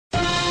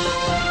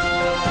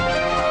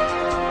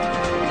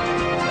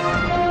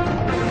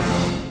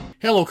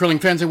Hello curling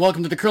fans and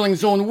welcome to the Curling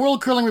Zone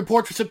World Curling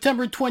Report for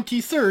September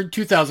 23rd,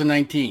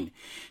 2019.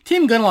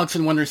 Team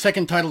Gunnlaugsson won their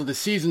second title of the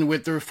season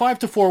with their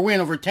 5-4 win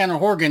over Tanner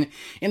Horgan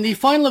in the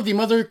final of the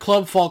Mother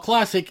Club Fall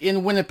Classic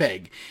in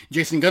Winnipeg.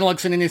 Jason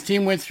Gunnlaugsson and his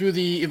team went through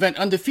the event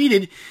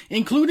undefeated,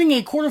 including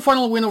a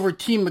quarterfinal win over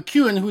Team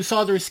McEwen, who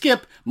saw their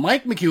skip,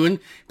 Mike McEwen,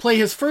 play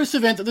his first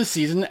event of the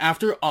season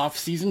after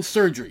off-season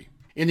surgery.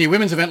 In the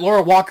women's event,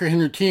 Laura Walker and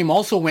her team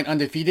also went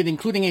undefeated,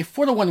 including a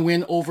 4-1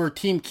 win over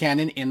Team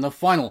Cannon in the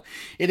final.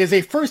 It is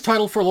a first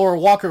title for Laura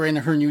Walker and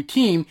her new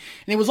team,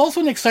 and it was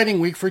also an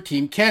exciting week for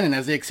Team Cannon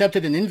as they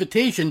accepted an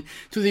invitation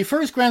to the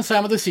first Grand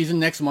Slam of the season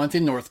next month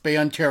in North Bay,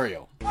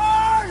 Ontario.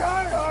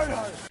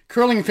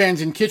 Curling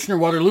fans in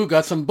Kitchener-Waterloo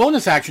got some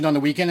bonus action on the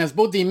weekend as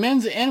both the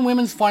men's and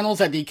women's finals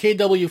at the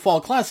KW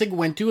Fall Classic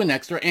went to an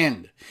extra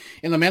end.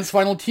 In the men's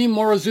final, Team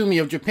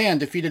Morozumi of Japan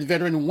defeated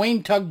veteran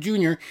Wayne Tuck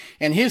Jr.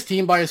 and his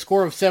team by a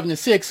score of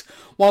 7-6,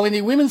 while in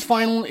the women's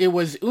final, it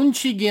was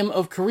Eunchi Kim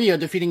of Korea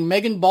defeating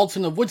Megan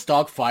Baltzan of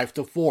Woodstock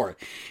 5-4.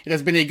 It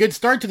has been a good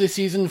start to the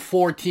season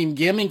for Team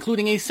Kim,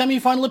 including a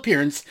semifinal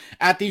appearance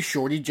at the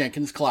Shorty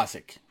Jenkins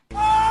Classic.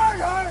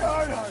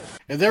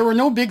 There were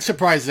no big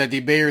surprises at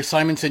the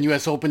Bayer-Simonson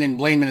U.S. Open in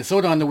Blaine,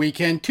 Minnesota on the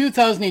weekend.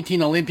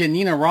 2018 Olympian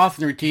Nina Roth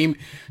and her team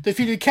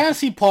defeated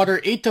Cassie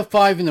Potter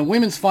 8-5 in the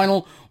women's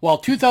final, while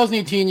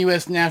 2018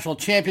 U.S. National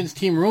Champions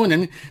Team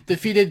Ruonen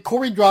defeated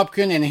Corey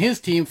Dropkin and his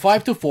team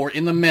 5-4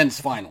 in the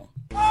men's final.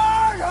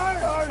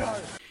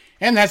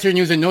 And that's your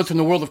news and notes from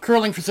the world of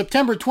curling for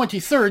September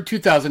 23rd,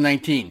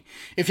 2019.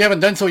 If you haven't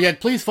done so yet,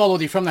 please follow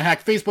the From the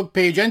Hack Facebook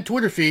page and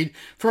Twitter feed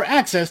for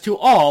access to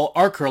all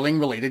our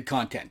curling-related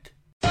content.